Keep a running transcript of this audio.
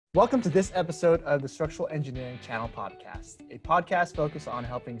Welcome to this episode of the Structural Engineering Channel podcast, a podcast focused on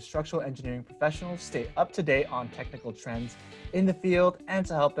helping structural engineering professionals stay up to date on technical trends in the field and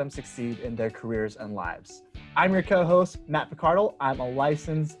to help them succeed in their careers and lives. I'm your co-host, Matt Picardal. I'm a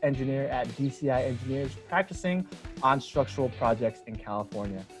licensed engineer at DCI Engineers practicing on structural projects in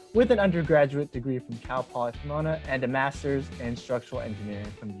California with an undergraduate degree from Cal Poly Pomona and a master's in structural engineering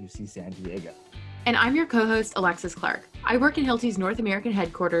from UC San Diego. And I'm your co-host, Alexis Clark. I work in Hilti's North American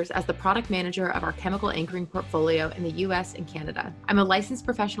headquarters as the product manager of our chemical anchoring portfolio in the US and Canada. I'm a licensed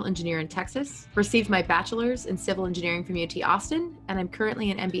professional engineer in Texas, received my bachelor's in civil engineering from UT Austin, and I'm currently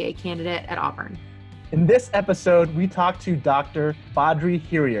an MBA candidate at Auburn. In this episode, we talk to Dr. Badri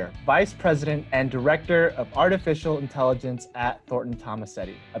Hiriyur, Vice President and Director of Artificial Intelligence at Thornton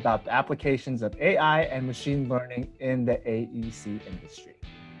Tomasetti, about the applications of AI and machine learning in the AEC industry.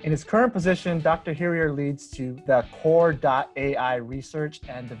 In his current position, Dr. Hiriyur leads to the Core.ai research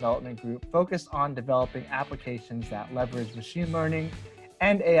and development group focused on developing applications that leverage machine learning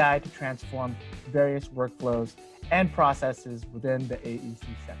and AI to transform various workflows and processes within the AEC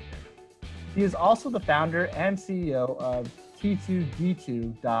sector. He is also the founder and CEO of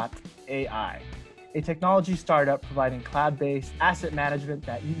T2D2.ai, a technology startup providing cloud-based asset management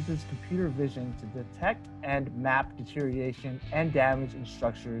that uses computer vision to detect and map deterioration and damage in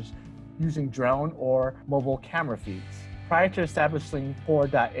structures using drone or mobile camera feeds. Prior to establishing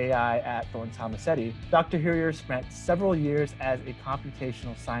Core.ai at Thornton Tomasetti, Dr. Hiriyur spent several years as a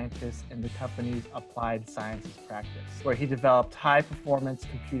computational scientist in the company's applied sciences practice, where he developed high-performance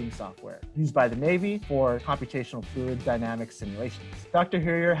computing software used by the Navy for computational fluid dynamics simulations. Dr.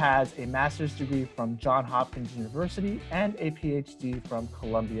 Hiriyur has a master's degree from Johns Hopkins University and a PhD from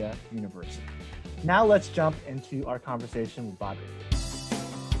Columbia University. Now let's jump into our conversation with Badri.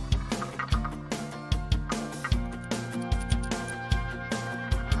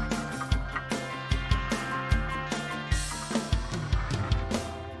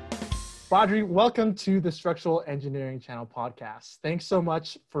 Badri, welcome to the Structural Engineering Channel podcast. Thanks so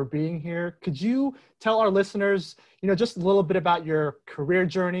much for being here. Could you tell our listeners, just a little bit about your career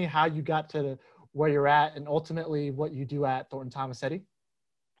journey, how you got to where you're at, and ultimately what you do at Thornton Tomasetti?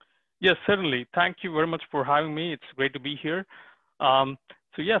 Yes, certainly. Thank you very much for having me. It's great to be here. So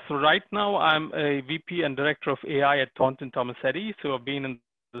right now I'm a VP and Director of AI at Thornton Tomasetti. So I've been in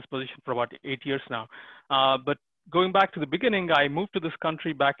this position for about 8 years now. But going back to the beginning, I moved to this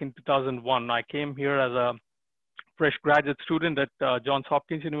country back in 2001. I came here as a fresh graduate student at Johns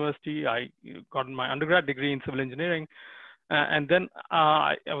Hopkins University. I got my undergrad degree in civil engineering. And then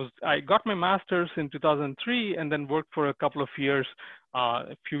I got my master's in 2003 and then worked for a couple of years,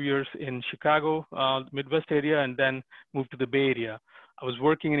 a few years in Chicago, Midwest area, and then moved to the Bay Area. I was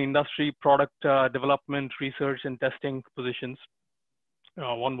working in industry, product development, research, and testing positions.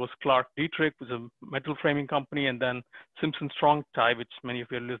 One was Clark Dietrich, which is a metal framing company, and then Simpson Strong Tie, which many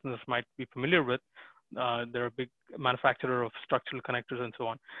of your listeners might be familiar with. They're a big manufacturer of structural connectors and so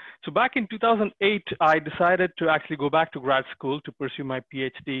on. So back in 2008, I decided to actually go back to grad school to pursue my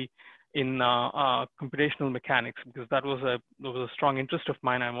PhD in computational mechanics, because that was a strong interest of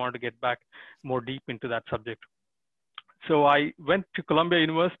mine. I wanted to get back more deep into that subject. So I went to Columbia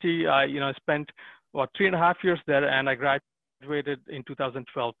University. I spent about 3.5 years there, and I graduated in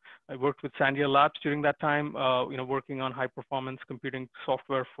 2012. I worked with Sandia Labs during that time, working on high performance computing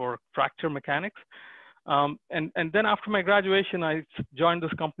software for fracture mechanics. And then after my graduation, I joined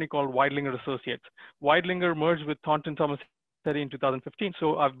this company called Weidlinger Associates. Weidlinger merged with Thornton Tomasetti in 2015.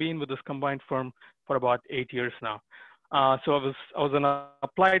 So I've been with this combined firm for about 8 years now. So I was an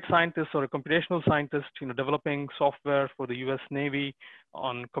applied scientist or a computational scientist, developing software for the US Navy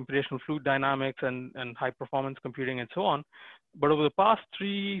on computational fluid dynamics and high performance computing and so on. But over the past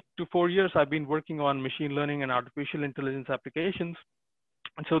 3 to 4 years, I've been working on machine learning and artificial intelligence applications.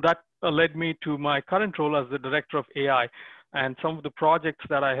 And so that led me to my current role as the Director of AI. And some of the projects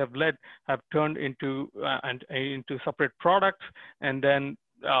that I have led have turned into separate products. And then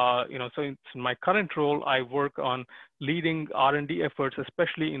so in my current role, I work on leading R&D efforts,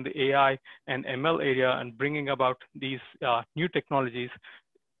 especially in the AI and ML area, and bringing about these new technologies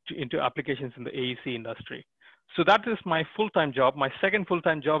into applications in the AEC industry. So that is my full-time job. My second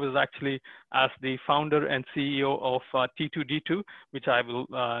full-time job is actually as the founder and CEO of T2D2, which I will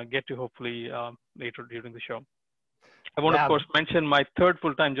get to hopefully later during the show. I want to, of course, mention my third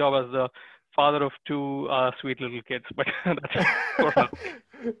full-time job as the father of 2 sweet little kids, but that's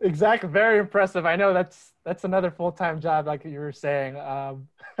Exactly. Very impressive. I know that's another full-time job, like you were saying.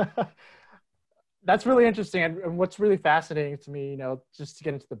 That's really interesting. And what's really fascinating to me, just to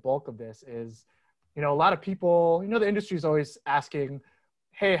get into the bulk of this is, a lot of people, the industry is always asking,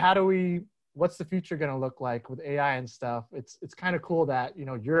 hey, what's the future going to look like with AI and stuff? It's kind of cool that,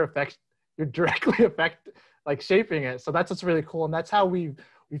 you're directly shaping it. So that's what's really cool. And that's how we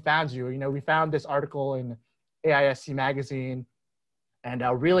found you. We found this article in AISC magazine, and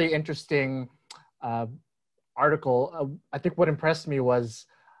a really interesting uh, article. I think what impressed me was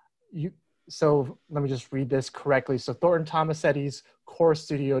so let me just read this correctly. So Thornton Tomasetti's Core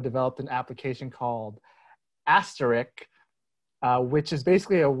Studio developed an application called Asterisk, which is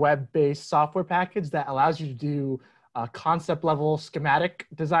basically a web-based software package that allows you to do concept level, schematic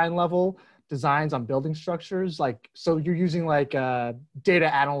design level designs on building structures. So you're using data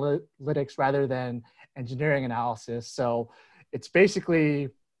analytics rather than engineering analysis. So it's basically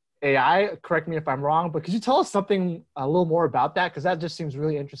AI. Correct me if I'm wrong, but could you tell us something a little more about that? Because that just seems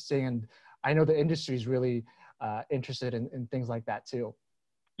really interesting, and I know the industry is really interested in things like that too.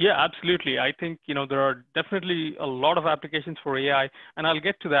 Yeah, absolutely. I think, there are definitely a lot of applications for AI, and I'll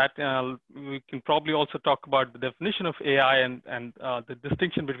get to that. We can probably also talk about the definition of AI and the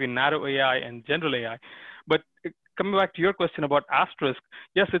distinction between narrow AI and general AI. But coming back to your question about Asterisk,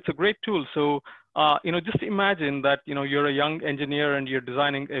 yes, it's a great tool. So, just imagine that, you're a young engineer and you're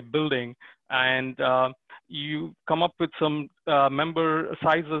designing a building, and you come up with some member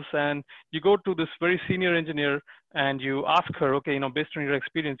sizes, and you go to this very senior engineer and you ask her, okay, based on your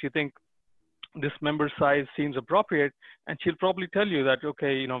experience, you think this member size seems appropriate, and she'll probably tell you that,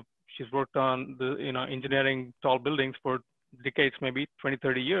 okay, she's worked on the, engineering tall buildings for decades, maybe 20,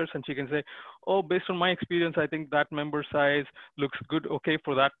 30 years, and she can say, oh, based on my experience, I think that member size looks good, okay,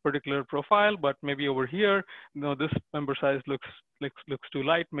 for that particular profile, but maybe over here, this member size looks too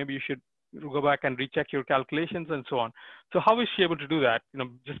light. Maybe you should go back and recheck your calculations and so on. So how is she able to do that?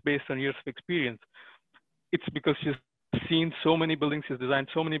 Just based on years of experience? It's because she's seen so many buildings, she's designed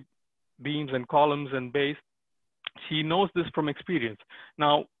so many beams and columns and bays. She knows this from experience.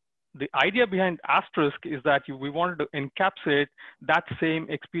 Now, the idea behind Asterisk is that we wanted to encapsulate that same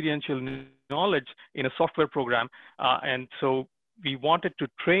experiential knowledge in a software program. And so we wanted to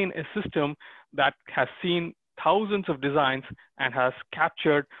train a system that has seen thousands of designs and has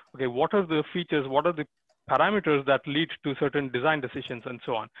captured, okay, what are the features, what are the parameters that lead to certain design decisions and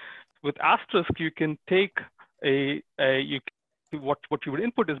so on. With Asterisk, you can take what you would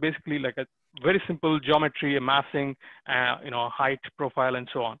input is basically like a very simple geometry, a massing, height, profile, and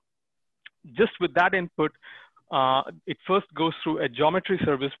so on. Just with that input, it first goes through a geometry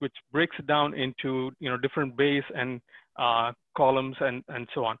service, which breaks it down into different bays and columns and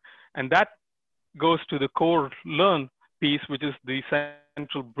so on. And that goes to the core learn piece, which is the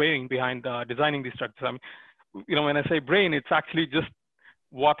central brain behind designing these structures. I mean, when I say brain, it's actually just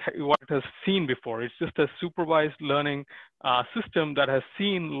what it has seen before. It's just a supervised learning system that has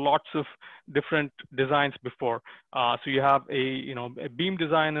seen lots of different designs before. So you have a beam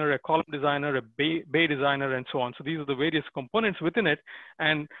designer, a column designer, a bay designer, and so on. So these are the various components within it,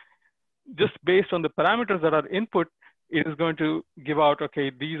 and just based on the parameters that are input, it is going to give out,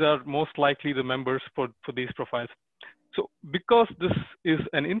 okay, these are most likely the members for these profiles. So because this is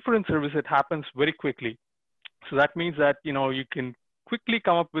an inference service, it happens very quickly. So that means that you can quickly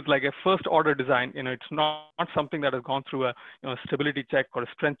come up with like a first order design. It's not something that has gone through a stability check or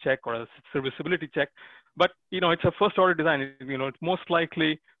a strength check or a serviceability check, but it's a first order design. It's most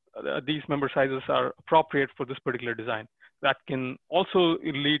likely these member sizes are appropriate for this particular design. That can also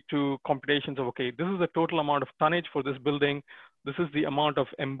lead to computations of, okay, this is the total amount of tonnage for this building. This is the amount of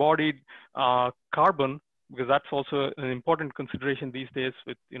embodied carbon, because that's also an important consideration these days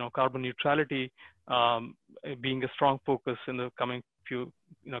with carbon neutrality being a strong focus in the coming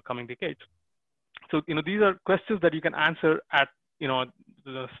decades. So these are questions that you can answer at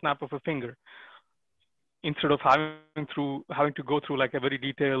the snap of a finger, instead of having to go through like a very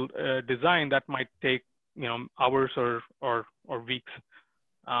detailed design that might take hours or weeks.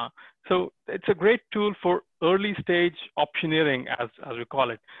 So it's a great tool for early stage optioneering, as we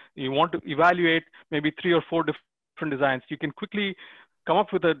call it. You want to evaluate maybe 3 or 4 different designs. You can quickly come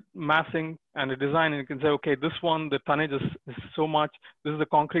up with a massing and a design, and you can say, okay, this one, the tonnage is so much. This is the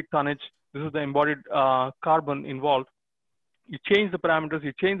concrete tonnage. This is the embodied carbon involved. You change the parameters,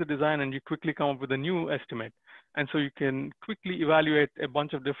 you change the design, and you quickly come up with a new estimate. And so you can quickly evaluate a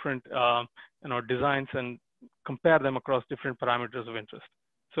bunch of different designs and compare them across different parameters of interest.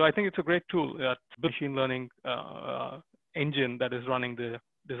 So I think it's a great tool, machine learning engine that is running the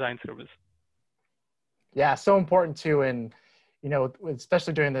design service. Yeah, so important too. And,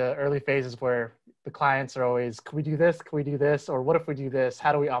 especially during the early phases where the clients are always, can we do this? Can we do this? Or what if we do this?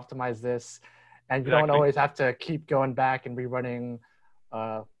 How do we optimize this? And you don't always have to keep going back and rerunning,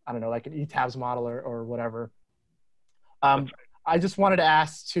 I don't know, like an ETABS model or whatever. I I just wanted to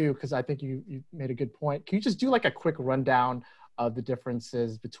ask too, because I think you made a good point. Can you just do like a quick rundown of the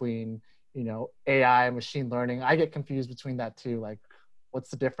differences between, AI and machine learning? I get confused between that too. Like, what's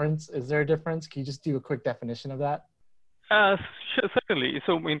the difference? Is there a difference? Can you just do a quick definition of that? Uh, Certainly.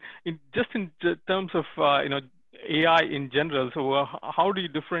 So, I mean, terms of AI in general. So, how do you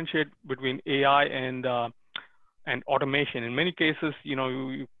differentiate between AI and automation? In many cases,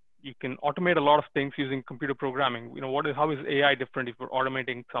 you can automate a lot of things using computer programming. How is AI different if we're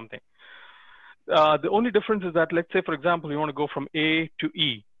automating something? The only difference is that, let's say, for example, you want to go from A to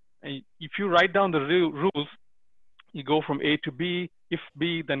E. And if you write down the rules, you go from A to B. If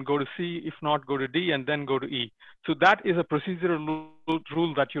B, then go to C. If not, go to D, and then go to E. So that is a procedural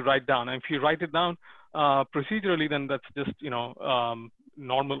rule that you write down. And if you write it down procedurally, then that's just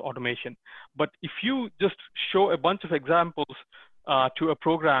normal automation. But if you just show a bunch of examples to a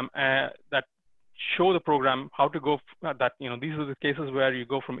program that show the program how to go, these are the cases where you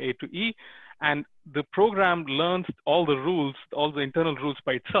go from A to E, and the program learns all the rules, all the internal rules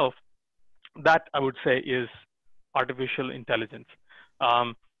by itself, that I would say is artificial intelligence.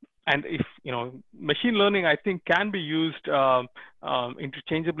 And if, machine learning, I think, can be used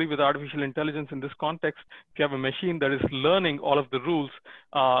interchangeably with artificial intelligence in this context. If you have a machine that is learning all of the rules,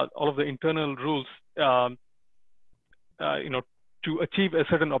 all of the internal rules, to achieve a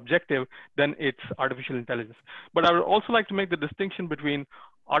certain objective, then it's artificial intelligence. But I would also like to make the distinction between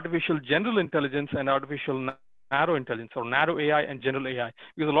artificial general intelligence and artificial narrow intelligence, or narrow AI and general AI.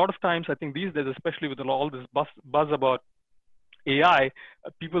 Because a lot of times, I think these days, especially with all this buzz about AI,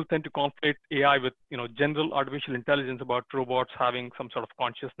 people tend to conflate AI with general artificial intelligence, about robots having some sort of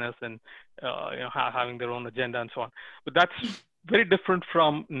consciousness and having their own agenda and so on. But that's very different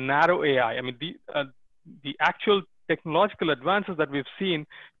from narrow AI. I mean, the actual technological advances that we've seen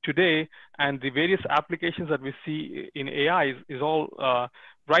today and the various applications that we see in AI is all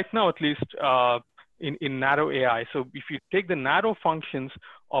right now, at least, in narrow AI. So if you take the narrow functions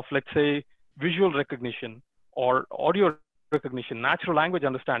of, let's say, visual recognition or audio recognition, natural language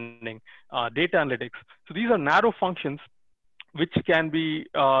understanding, data analytics. So these are narrow functions which can be,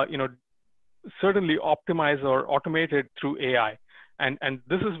 certainly optimized or automated through AI. And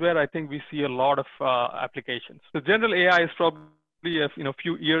this is where I think we see a lot of applications. So general AI is probably a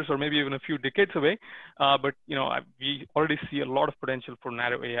few years or maybe even a few decades away, but we already see a lot of potential for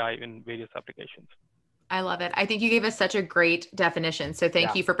narrow AI in various applications. I love it. I think you gave us such a great definition. So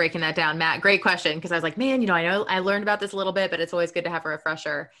thank you for breaking that down, Matt. Great question. Because I was like, man, I know I learned about this a little bit, but it's always good to have a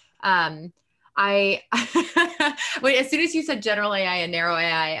refresher. Wait, as soon as you said general AI and narrow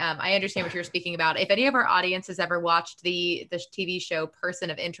AI, I understand what you're speaking about. If any of our audience has ever watched the TV show Person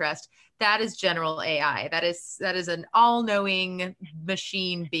of Interest, that is general AI. That is an all-knowing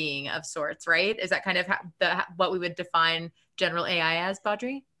machine being of sorts, right? Is that kind of what we would define general AI as,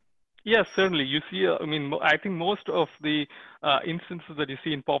 Badri? Yes, certainly. You see, I think most of the instances that you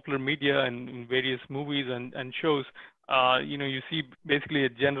see in popular media and in various movies and shows, you see basically a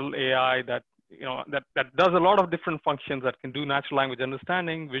general AI that does a lot of different functions, that can do natural language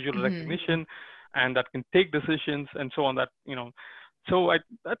understanding, visual recognition, and that can take decisions and so on. So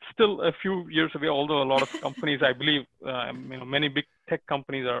that's still a few years away. Although a lot of companies, I believe, many big tech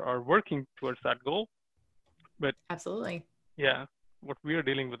companies are working towards that goal. But absolutely, yeah. What we are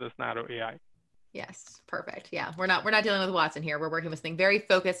dealing with is narrow AI. Yes, perfect. Yeah, we're not dealing with Watson here. We're working with something very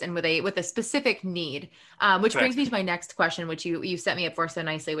focused and with a specific need, which brings me to my next question, which you set me up for so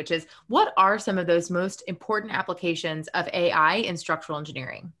nicely, which is, what are some of those most important applications of AI in structural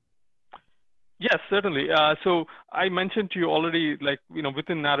engineering? Yes, certainly. So I mentioned to you already, like,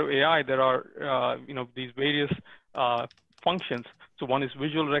 within narrow AI, there are, these various functions. So one is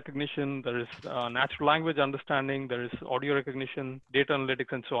visual recognition, there is natural language understanding, there is audio recognition, data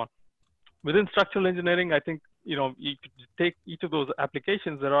analytics, and so on. Within structural engineering, I think, you could take each of those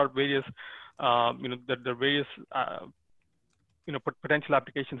applications. There are various, there are various, potential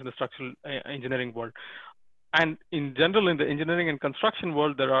applications in the structural engineering world. And in general, in the engineering and construction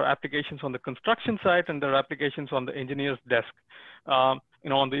world, there are applications on the construction side and there are applications on the engineer's desk. On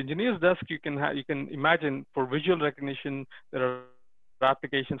the engineer's desk, you can imagine, for visual recognition, there are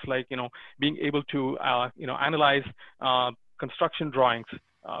applications like being able to analyze construction drawings,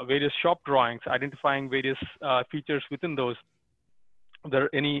 various shop drawings, identifying various features within those. If there are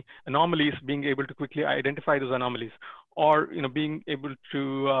any anomalies, being able to quickly identify those anomalies, or being able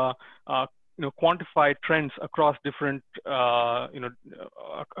to quantify trends across different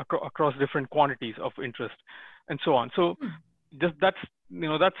across different quantities of interest, and so on. So that's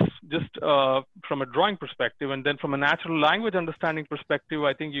just from a drawing perspective. And then from a natural language understanding perspective,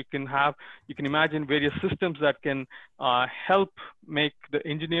 I think you can imagine various systems that can help make the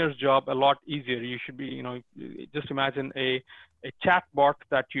engineer's job a lot easier. You should be, just imagine a chat bot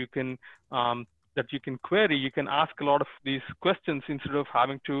that you can query. You can ask a lot of these questions instead of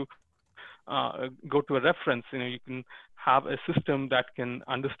having to go to a reference. You can have a system that can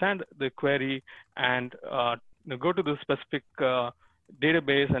understand the query and go to the specific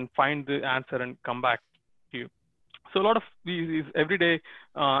database and find the answer and come back to you. So a lot of these everyday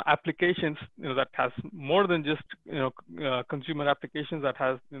applications, that has more than just consumer applications, that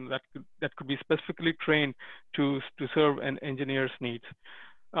has that could be specifically trained to serve an engineer's needs.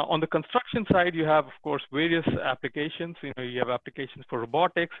 On the construction side, you have, of course, various applications. You have applications for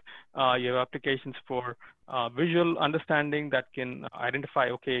robotics. You have applications for visual understanding that can identify,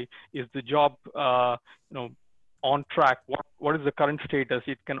 okay, is the job, on track? What is the current status?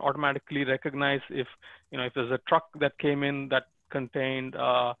 It can automatically recognize if there's a truck that came in that contained,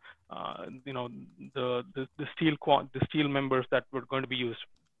 the steel members that were going to be used.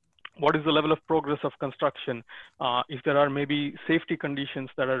 What is the level of progress of construction? If there are maybe safety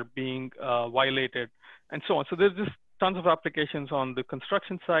conditions that are being violated, and so on. So there's just tons of applications on the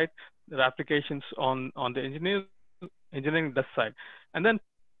construction side. There are applications on the engineering desk side. And then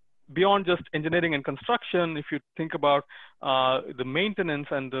beyond just engineering and construction, if you think about the maintenance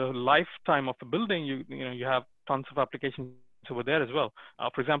and the lifetime of the building, you have tons of applications over there as well.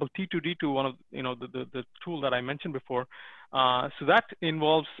 For example, T2D2, one of the tool that I mentioned before. So that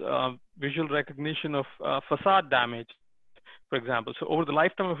involves visual recognition of facade damage, for example. So over the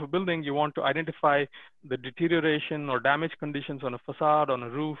lifetime of a building, you want to identify the deterioration or damage conditions on a facade, on a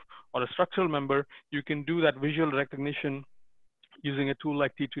roof, or a structural member. You can do that visual recognition using a tool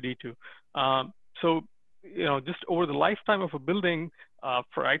like T2D2. So just over the lifetime of a building,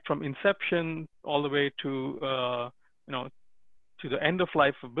 from inception all the way to to the end of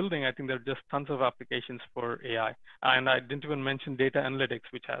life of building, I think there are just tons of applications for AI. And I didn't even mention data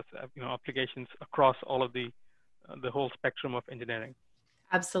analytics, which has applications across all of the whole spectrum of engineering.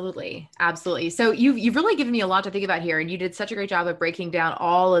 Absolutely. Absolutely. So you've really given me a lot to think about here, and you did such a great job of breaking down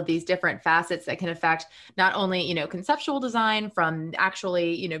all of these different facets that can affect not only, conceptual design from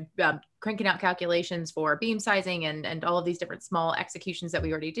actually, cranking out calculations for beam sizing and all of these different small executions that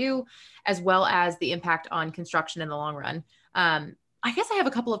we already do, as well as the impact on construction in the long run. I guess I have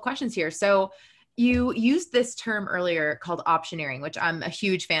a couple of questions here. So you used this term earlier called optioneering, which I'm a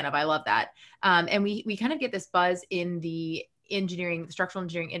huge fan of. I love that. And we kind of get this buzz in the structural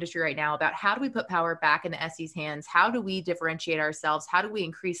engineering industry right now about how do we put power back in the SE's hands? How do we differentiate ourselves? How do we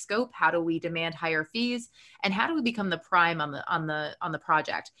increase scope? How do we demand higher fees? And how do we become the prime on the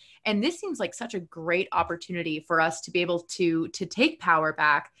project? And this seems like such a great opportunity for us to be able to take power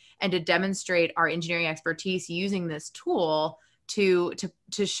back and to demonstrate our engineering expertise using this tool to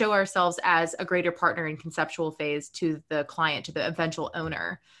show ourselves as a greater partner in conceptual phase to the client, to the eventual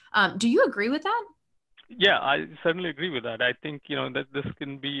owner. Do you agree with that? Yeah, I certainly agree with that. I think that this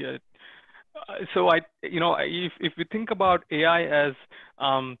can be if we think about AI as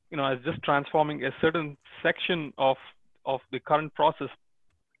as just transforming a certain section of the current process,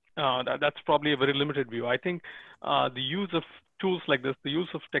 that's probably a very limited view. I think the use of tools like this, the use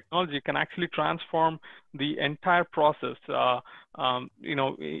of technology, can actually transform the entire process.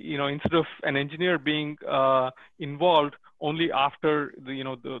 Instead of an engineer being involved only after the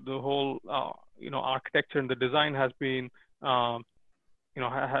whole architecture and the design has been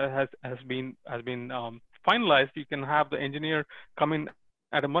finalized, you can have the engineer come in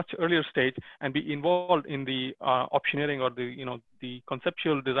at a much earlier stage and be involved in the optioneering or the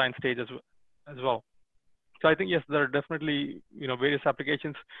conceptual design stage as well. So I think, yes, there are definitely various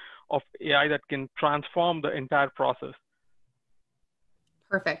applications of AI that can transform the entire process.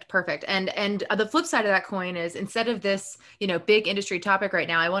 Perfect. And the flip side of that coin is, instead of this, big industry topic right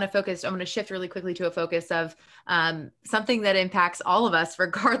now, I'm going to shift really quickly to a focus of something that impacts all of us,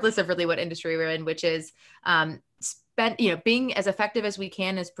 regardless of really what industry we're in, which is being as effective as we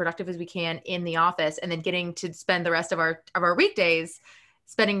can, as productive as we can in the office, and then getting to spend the rest of our weekdays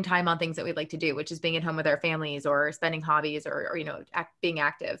spending time on things that we'd like to do, which is being at home with our families or spending hobbies or being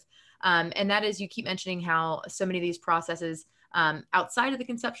active. And that is, you keep mentioning how so many of these processes outside of the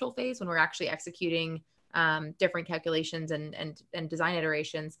conceptual phase, when we're actually executing different calculations and design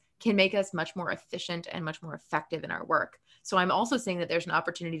iterations, can make us much more efficient and much more effective in our work. So I'm also seeing that there's an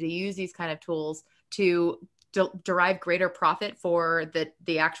opportunity to use these kind of tools to derive greater profit for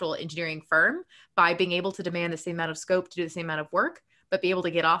the actual engineering firm by being able to demand the same amount of scope to do the same amount of work, but be able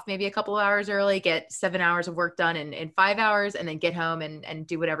to get off maybe a couple of hours early, get 7 hours of work done in 5 hours, and then get home and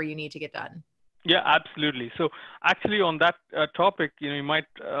do whatever you need to get done. Yeah, absolutely. So actually on that topic, you might,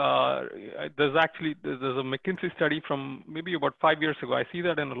 there's a McKinsey study from maybe about 5 years ago. I see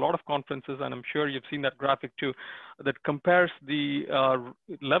that in a lot of conferences, and I'm sure you've seen that graphic too, that compares the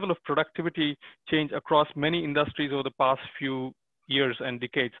level of productivity change across many industries over the past few years and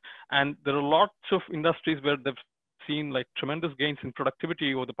decades. And there are lots of industries where they've seen like tremendous gains in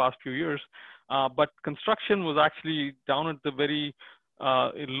productivity over the past few years, but construction was actually down at the very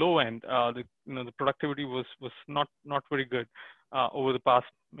low end. The productivity was not very good over the past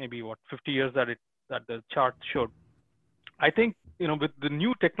maybe 50 years that the chart showed. I think with the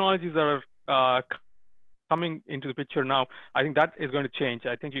new technologies that are coming into the picture now, I think that is going to change.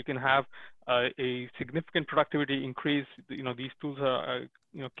 I think you can have a significant productivity increase. These tools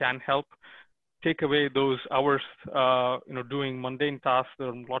can help take away those hours, doing mundane tasks. There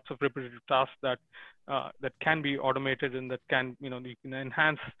are lots of repetitive tasks that can be automated, and that can, you can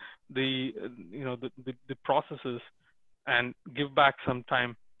enhance the processes and give back some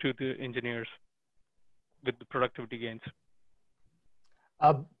time to the engineers with the productivity gains.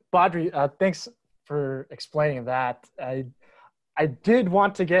 Badri, thanks for explaining that. I did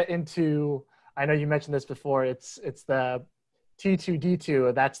want to get into, I know you mentioned this before, it's the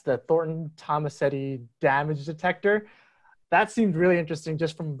T2D2, that's the Thornton Tomasetti damage detector. That seemed really interesting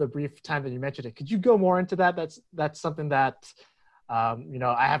just from the brief time that you mentioned it. Could you go more into that? That's something that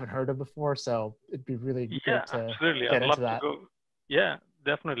I haven't heard of before, so it'd be really good to absolutely. get I'd into love that. To go. Yeah,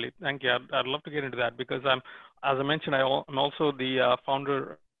 definitely. Thank you. I'd love to get into that because as I mentioned, I'm also the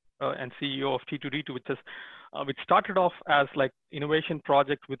founder and CEO of T2D2, which started off as like innovation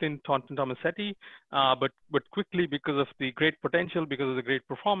project within Thornton Tomasetti, but quickly, because of the great potential, because of the great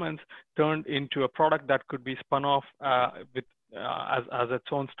performance, turned into a product that could be spun off as its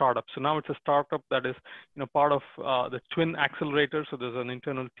own startup. So now it's a startup that is part of the twin accelerator. So there's an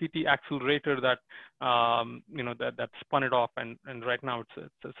internal TT accelerator that that spun it off, and right now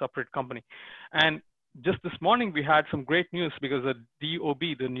it's a separate company. And just this morning, we had some great news because the DOB,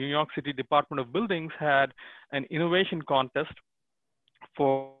 the New York City Department of Buildings, had an innovation contest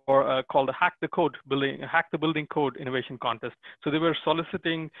called the Hack the Building Code Innovation Contest. So they were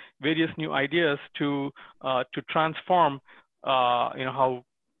soliciting various new ideas to transform, how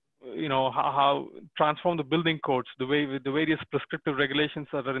transform the building codes, the way with the various prescriptive regulations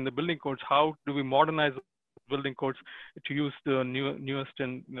that are in the building codes. How do we modernize building codes to use the newest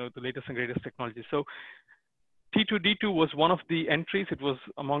and the latest and greatest technology? So T2D2 was one of the entries. It was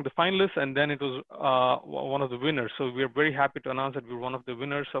among the finalists, and then it was one of the winners. So we are very happy to announce that we're one of the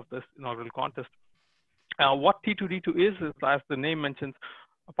winners of this inaugural contest. What T2D2 is, as the name mentions,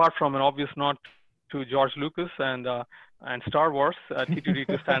 apart from an obvious nod to George Lucas and Star Wars,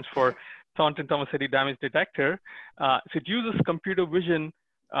 T2D2 stands for Thornton Tomasetti Damage Detector. So it uses computer vision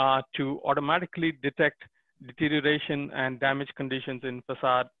to automatically detect deterioration and damage conditions in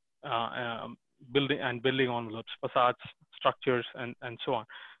facade, building envelopes, facades, structures, and so on.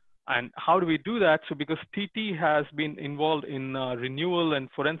 And how do we do that? So because TT has been involved in renewal and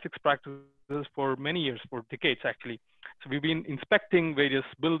forensics practices for many years, for decades actually. So we've been inspecting various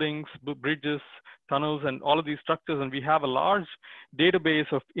buildings, bridges, tunnels, and all of these structures, and we have a large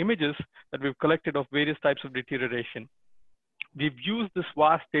database of images that we've collected of various types of deterioration. We've used this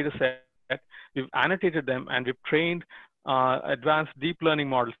vast data set, we've annotated them, and we've trained advanced deep learning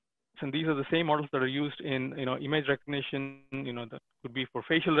models. And these are the same models that are used in image recognition, that could be for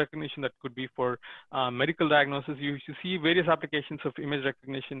facial recognition, that could be for medical diagnosis. You see various applications of image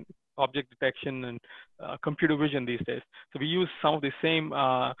recognition, object detection, and computer vision these days. So we use some of the same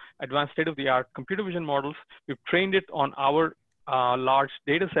advanced state-of-the-art computer vision models. We've trained it on our large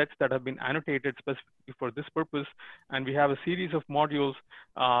data sets that have been annotated specifically for this purpose. And we have a series of modules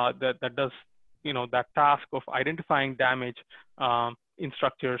that does that task of identifying damage in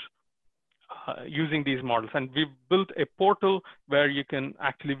structures using these models. And we've built a portal where you can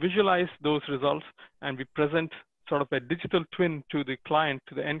actually visualize those results, and we present sort of a digital twin to the client,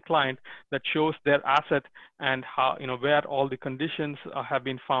 to the end client, that shows their asset and how, where all the conditions have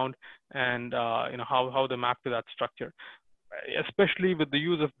been found, and how they map to that structure. Especially with the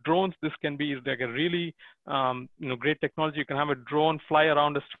use of drones, this can be like a really great technology. You can have a drone fly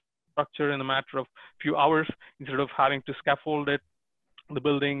around a structure in a matter of few hours instead of having to scaffold it, the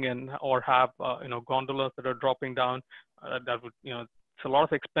building, or have gondolas that are dropping down. That would it's a lot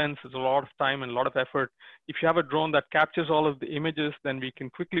of expense, it's a lot of time and a lot of effort. If you have a drone that captures all of the images, then we can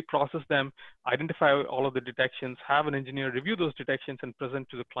quickly process them, identify all of the detections, have an engineer review those detections, and present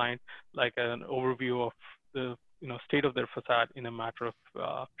to the client like an overview of the state of their facade in a matter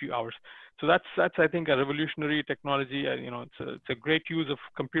of few hours. So that's I think a revolutionary technology. It's a great use of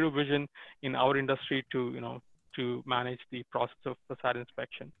computer vision in our industry to manage the process of facade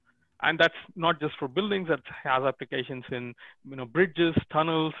inspection. And that's not just for buildings, that has applications in bridges,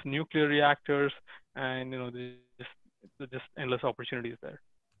 tunnels, nuclear reactors, and there's just endless opportunities there.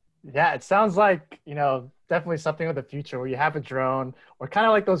 Yeah, it sounds like, definitely something of the future where you have a drone, or kind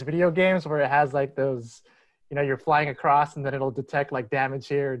of like those video games where it has like those, you're flying across and then it'll detect like damage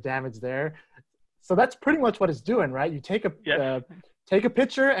here or damage there. So that's pretty much what it's doing, right? You take a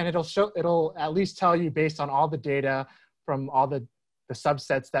picture and it'll at least tell you based on all the data from all the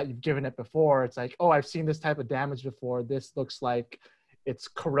subsets that you've given it before. It's like, oh, I've seen this type of damage before. This looks like it's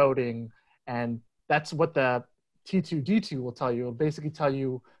corroding. And that's what the T2D2 will tell you. It'll basically tell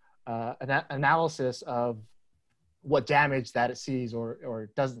you an analysis of what damage that it sees or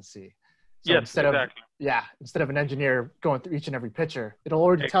doesn't see. So yes, instead of an engineer going through each and every picture, it'll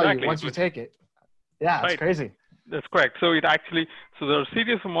already tell you once you take it. Yeah, it's crazy. That's correct. So there are a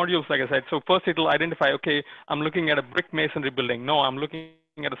series of modules, like I said. So first it'll identify, okay, I'm looking at a brick masonry building. No, I'm looking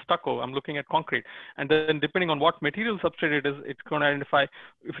at a stucco. I'm looking at concrete. And then depending on what material substrate it is, it's going to identify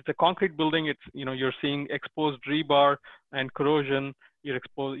if it's a concrete building, you're seeing exposed rebar and corrosion.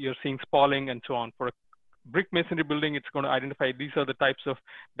 You're seeing spalling and so on. For a brick masonry building, it's going to identify these are the types of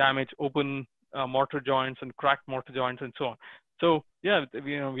damage, open mortar joints and cracked mortar joints and so on. So yeah,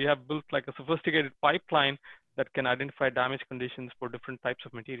 we have built like a sophisticated pipeline that can identify damage conditions for different types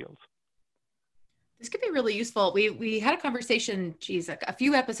of materials. This could be really useful. We had a conversation, a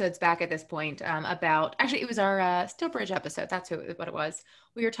few episodes back at this point about, actually it was our Steel Bridge episode. That's what it was.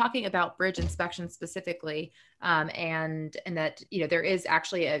 We were talking about bridge inspection specifically, and that, there is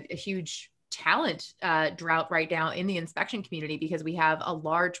actually a huge talent drought right now in the inspection community, because we have a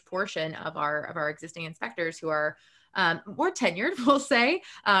large portion of our existing inspectors who are more tenured, we'll say,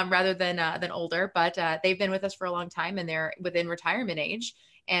 rather than older, but they've been with us for a long time and they're within retirement age.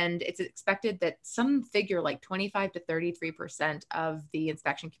 And it's expected that some figure like 25 to 33% of the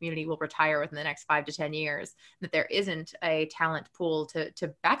inspection community will retire within the next 5 to 10 years, that there isn't a talent pool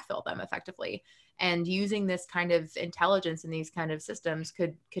to backfill them effectively. And using this kind of intelligence in these kind of systems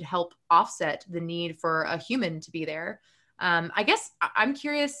could help offset the need for a human to be there. I guess I'm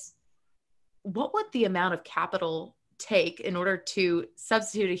curious, what would the amount of capital take in order to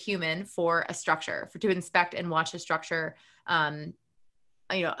substitute a human for a structure, to inspect and watch a structure,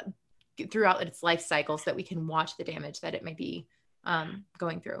 throughout its life cycle, so that we can watch the damage that it may be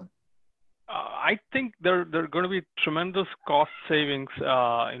going through? I think there are going to be tremendous cost savings,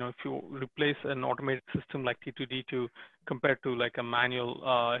 if you replace an automated system like T2D2 compared to like a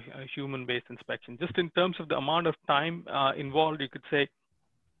manual human-based inspection. Just in terms of the amount of time involved, you could say,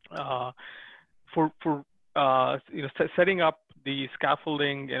 for setting up the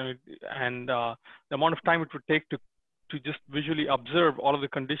scaffolding and the amount of time it would take to just visually observe all of the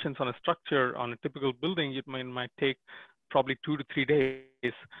conditions on a structure on a typical building, it might take probably 2 to 3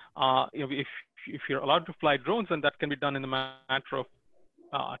 days. If you're allowed to fly drones, then that can be done in a matter of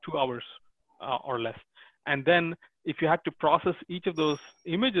 2 hours or less. And then if you had to process each of those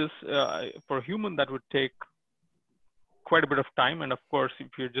images for a human, that would take quite a bit of time. And of course, if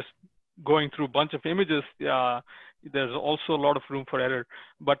you're just going through a bunch of images, there's also a lot of room for error.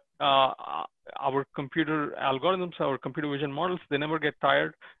 But our computer algorithms, our computer vision models, they never get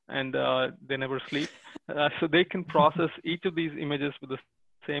tired and they never sleep. So they can process each of these images with the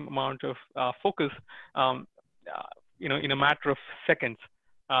same amount of focus, in a matter of seconds.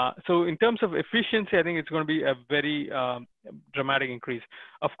 So in terms of efficiency, I think it's going to be a very dramatic increase.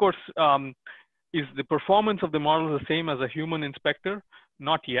 Of course, is the performance of the model the same as a human inspector?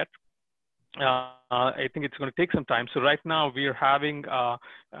 Not yet. I think it's going to take some time. So right now we are having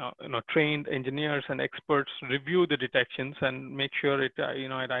trained engineers and experts review the detections and make sure it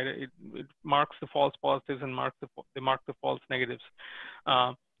marks the false positives and mark the false negatives.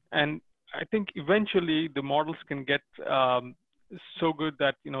 And I think eventually the models can get so good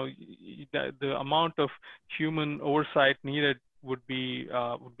that the amount of human oversight needed would be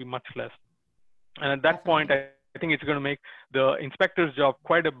much less. And at that point, I think it's going to make the inspector's job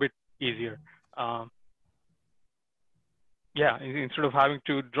quite a bit easier. Instead of having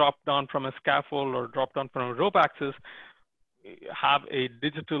to drop down from a scaffold or drop down from a rope axis, have a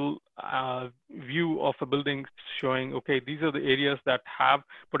digital view of a building showing, okay, these are the areas that have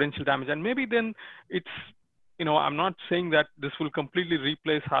potential damage. And maybe then it's, I'm not saying that this will completely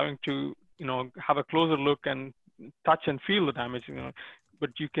replace having to, have a closer look and touch and feel the damage,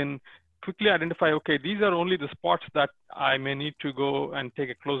 but you can quickly identify, okay, these are only the spots that I may need to go and take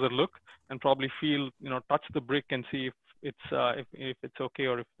a closer look and probably feel, touch the brick and see if it's okay,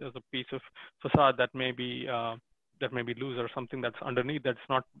 or if there's a piece of facade that may be loose, or something that's underneath that's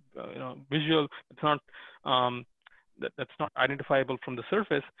not visual, it's not that's not identifiable from the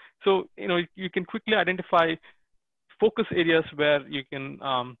surface. So you can quickly identify focus areas where you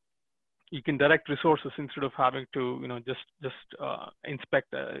can direct resources instead of having to just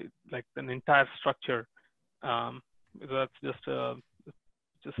inspect like an entire structure. That's just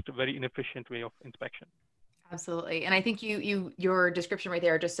a very inefficient way of inspection. Absolutely. And I think your description right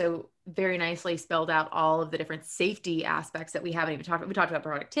there just so very nicely spelled out all of the different safety aspects that we haven't even talked about. We talked about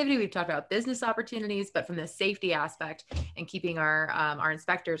productivity, we've talked about business opportunities, but from the safety aspect and keeping our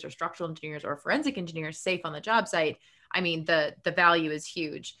inspectors or structural engineers or forensic engineers safe on the job site, I mean, the value is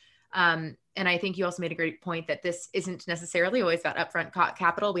huge. And I think you also made a great point that this isn't necessarily always about upfront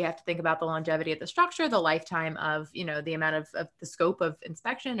capital. We have to think about the longevity of the structure, the lifetime of, the amount of the scope of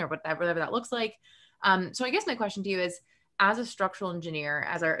inspection or whatever that looks like. So I guess my question to you is, as a structural engineer,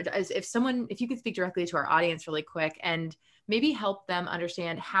 if you could speak directly to our audience really quick and maybe help them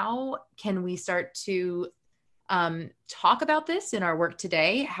understand, how can we start to talk about this in our work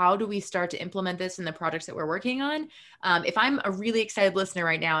today? How do we start to implement this in the projects that we're working on? If I'm a really excited listener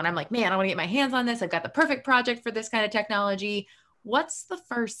right now and I'm like, man, I want to get my hands on this, I've got the perfect project for this kind of technology. What's the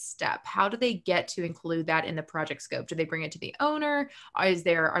first step? How do they get to include that in the project scope? Do they bring it to the owner? Are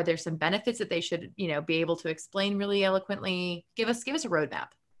there some benefits that they should, be able to explain really eloquently? Give us a roadmap.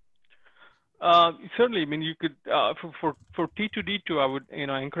 Certainly. I mean, you could for T2D2, I would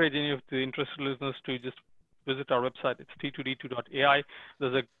encourage any of the interested listeners to just visit our website. It's t2d2.ai.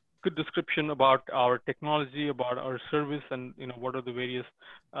 There's a good description about our technology, about our service, and what are the various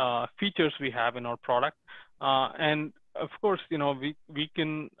features we have in our product. And of course, we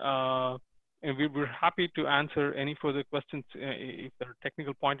can and we're happy to answer any further questions if there are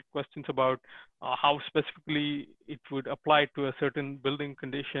technical pointed questions about how specifically it would apply to a certain building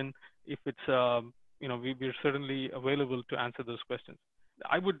condition. If it's we're certainly available to answer those questions.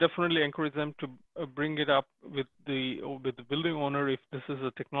 I would definitely encourage them to bring it up with the building owner if this is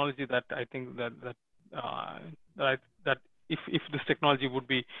a technology that I think that if this technology would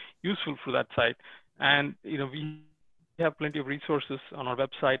be useful for that site. And we have plenty of resources on our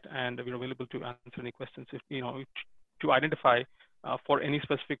website, and we're available to answer any questions if to identify for any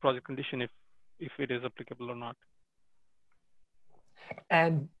specific project condition if it is applicable or not.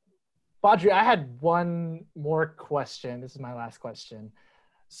 And Badri, I had one more question. This is my last question.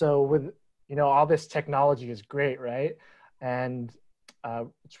 So with, all this technology is great, right? And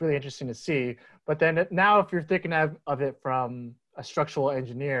it's really interesting to see. But then now if you're thinking of it from a structural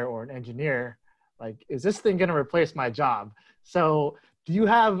engineer or an engineer, like, is this thing going to replace my job? So do you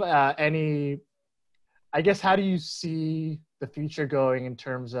have any, I guess, how do you see the future going in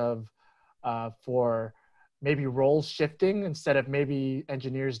terms of for maybe roles shifting, instead of maybe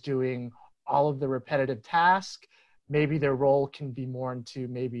engineers doing all of the repetitive tasks? Maybe their role can be more into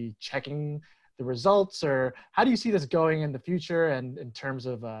maybe checking the results, or how do you see this going in the future, and in terms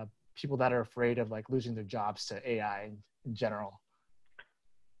of people that are afraid of like losing their jobs to AI in general?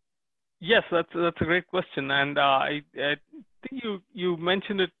 Yes, that's a great question, and I think you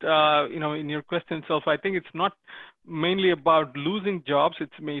mentioned it, in your question itself. I think it's not mainly about losing jobs.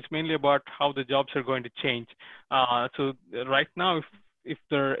 It's mainly about how the jobs are going to change. So right now, if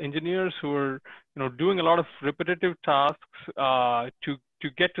there are engineers who are doing a lot of repetitive tasks to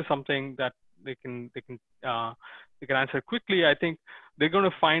get to something that they can answer quickly, I think they're going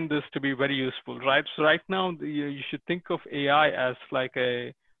to find this to be very useful, right? So right now, you should think of AI as like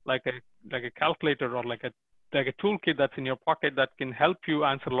a calculator, or like a toolkit that's in your pocket that can help you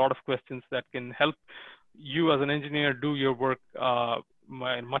answer a lot of questions, that can help you as an engineer do your work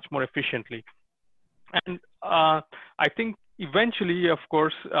much more efficiently. And I think eventually, of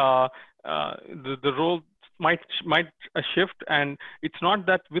course, the role might shift, and it's not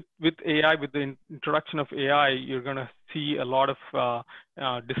that with AI, with the introduction of AI, you're going to see a lot of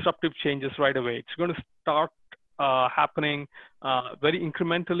disruptive changes right away. It's going to start happening very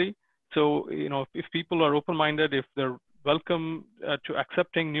incrementally. So, if people are open-minded, if they're welcome to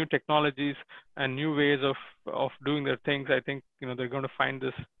accepting new technologies and new ways of doing their things, I think, they're going to find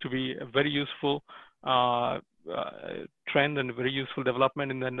this to be a very useful trend and a very useful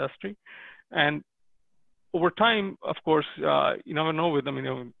development in the industry. And over time, of course, you never know with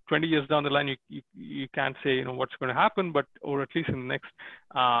them, 20 years down the line, you can't say, what's going to happen, but or at least in the next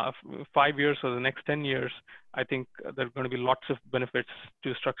 5 years or the next 10 years, I think there are going to be lots of benefits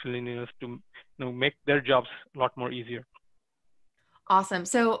to structural engineers to make their jobs a lot more easier. Awesome.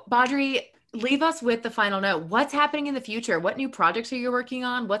 So Badri, leave us with the final note. What's happening in the future? What new projects are you working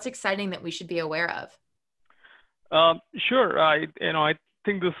on? What's exciting that we should be aware of? Sure. I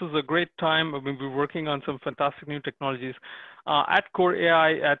think this is a great time. I mean, we're working on some fantastic new technologies. At Core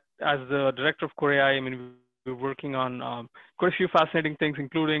AI, as the director of Core AI, I mean, we're working on quite a few fascinating things,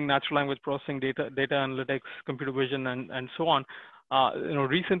 including natural language processing, data analytics, computer vision, and so on.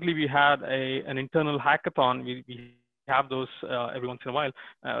 Recently we had an internal hackathon. We have those every once in a while.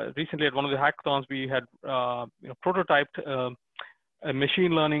 Recently, at one of the hackathons, we had prototyped a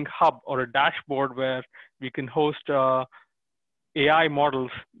machine learning hub or a dashboard where we can host AI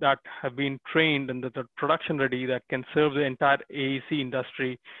models that have been trained and that are production ready that can serve the entire AEC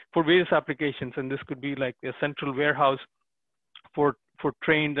industry for various applications. And this could be like a central warehouse for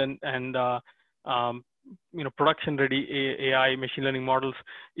trained and production ready AI machine learning models.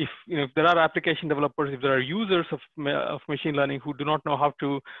 If there are application developers, if there are users of machine learning who do not know how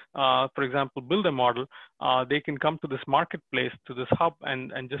to, for example, build a model, they can come to this marketplace, to this hub,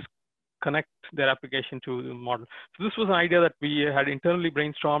 and just connect their application to the model. So this was an idea that we had internally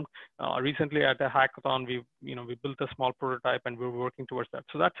brainstormed recently at a hackathon. We built a small prototype and we're working towards that.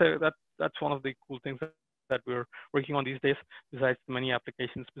 So that's one of the cool things that we're working on these days, besides many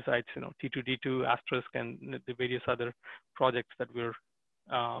applications, besides T2D2, Asterisk, and the various other projects that we're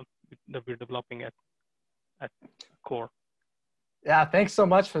developing at Core. Yeah, thanks so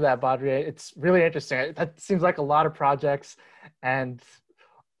much for that, Badri. It's really interesting. That seems like a lot of projects, and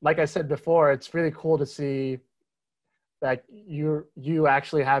like I said before, it's really cool to see that you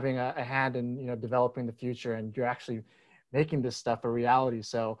actually having a hand in developing the future, and you're actually making this stuff a reality.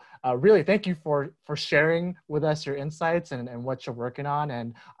 So really thank you for sharing with us your insights and what you're working on.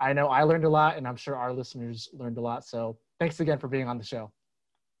 And I know I learned a lot, and I'm sure our listeners learned a lot. So thanks again for being on the show.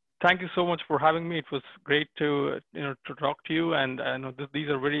 Thank you so much for having me. It was great to to talk to you, and I know these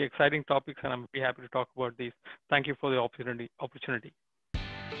are very exciting topics, and I'm be happy to talk about these. Thank you for the opportunity.